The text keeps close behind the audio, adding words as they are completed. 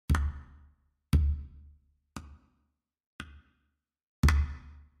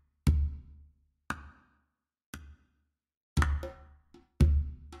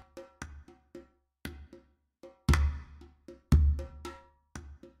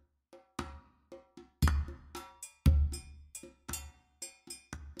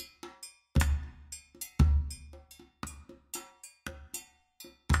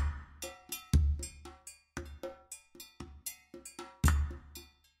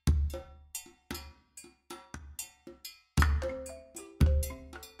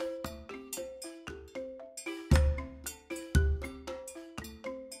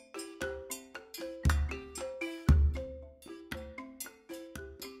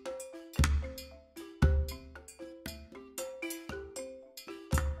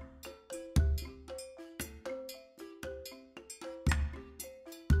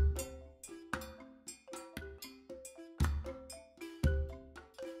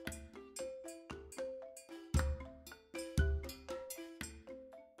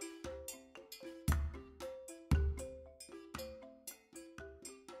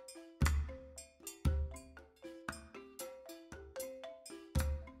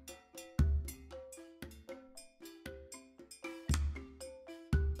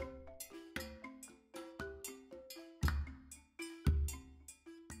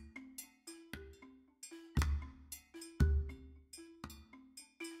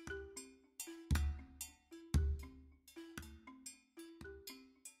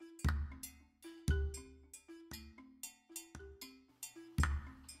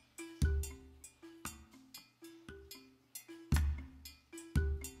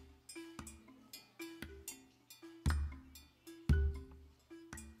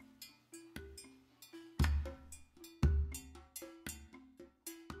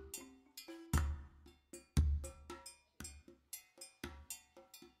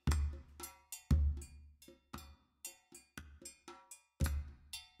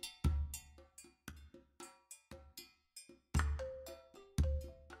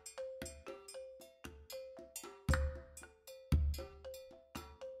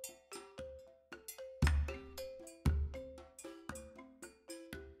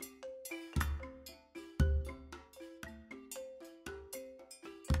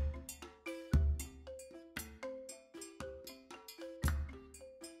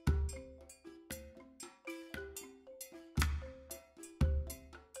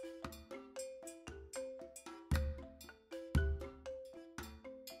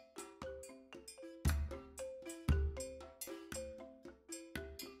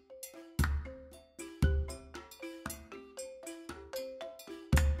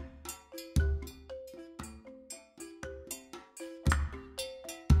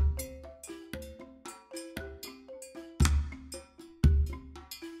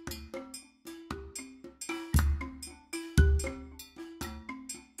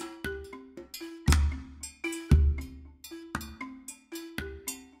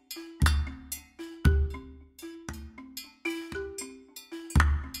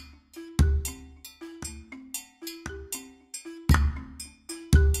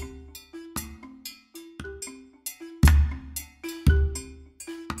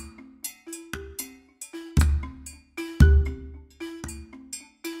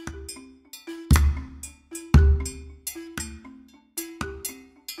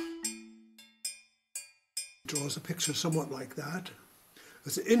draws a picture somewhat like that.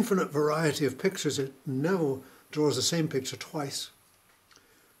 There's an infinite variety of pictures. It never draws the same picture twice.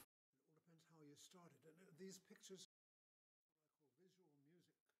 Depends how you started. And these pictures are visual music.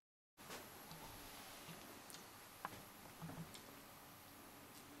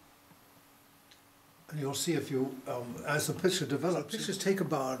 And you'll see if you, as the picture develops, pictures take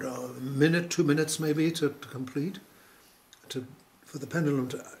about a minute, 2 minutes maybe to complete, for the pendulum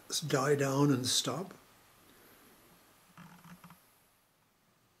to die down and stop.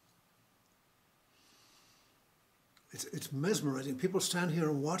 It's mesmerizing. People stand here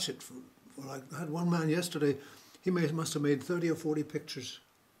and watch it. For like, I had one man yesterday, he must have made 30 or 40 pictures.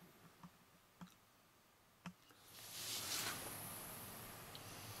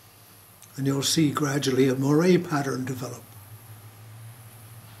 And you'll see gradually a moire pattern develop.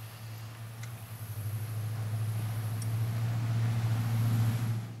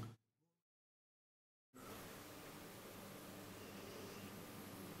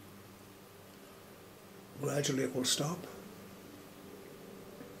 Gradually it will stop.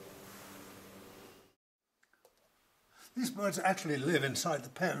 These birds actually live inside the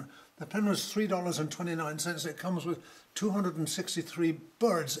pen. The pen was $3.29. It comes with 263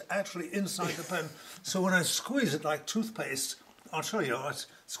 birds actually inside the pen. So when I squeeze it like toothpaste, I'll show you, I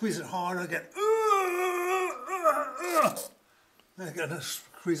squeeze it hard, I get, and I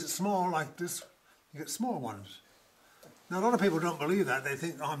squeeze it small like this, you get small ones. Now a lot of people don't believe that. They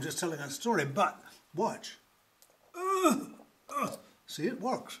think, oh, I'm just telling a story, but watch. See, it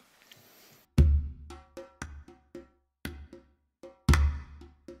works.